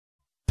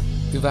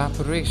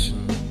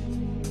Evaporation.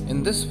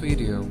 In this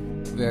video,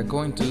 we are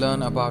going to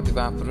learn about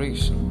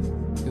evaporation.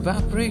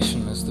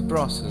 Evaporation is the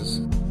process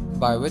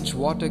by which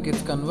water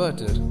gets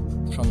converted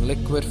from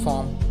liquid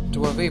form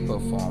to a vapor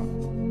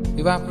form.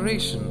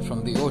 Evaporation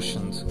from the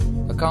oceans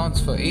accounts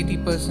for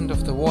 80%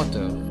 of the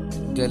water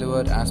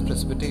delivered as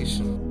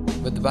precipitation,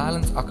 with the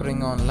balance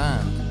occurring on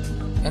land,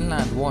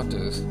 inland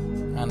waters,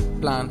 and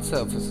plant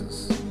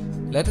surfaces.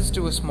 Let us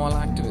do a small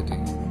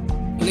activity.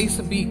 Place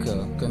a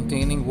beaker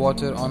containing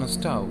water on a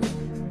stove.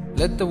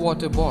 Let the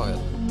water boil.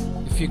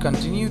 If you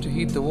continue to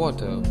heat the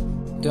water,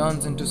 it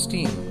turns into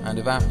steam and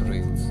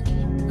evaporates.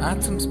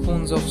 Add some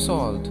spoons of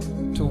salt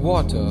to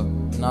water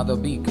another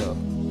beaker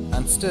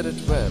and stir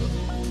it well.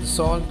 The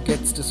salt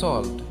gets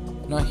dissolved.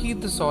 Now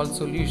heat the salt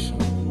solution.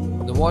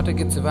 The water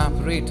gets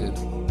evaporated,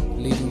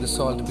 leaving the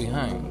salt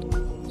behind.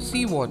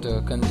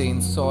 Seawater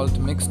contains salt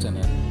mixed in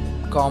it.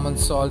 Common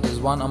salt is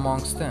one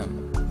amongst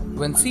them.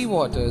 When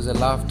seawater is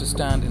allowed to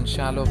stand in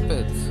shallow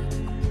pits,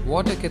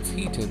 water gets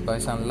heated by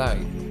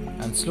sunlight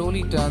and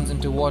slowly turns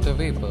into water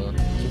vapor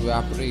through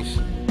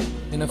evaporation.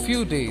 In a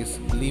few days,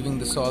 leaving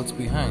the salts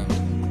behind,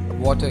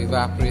 water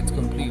evaporates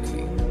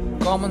completely.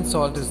 Common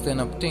salt is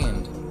then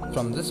obtained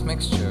from this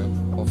mixture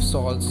of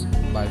salts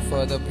by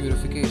further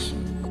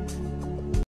purification.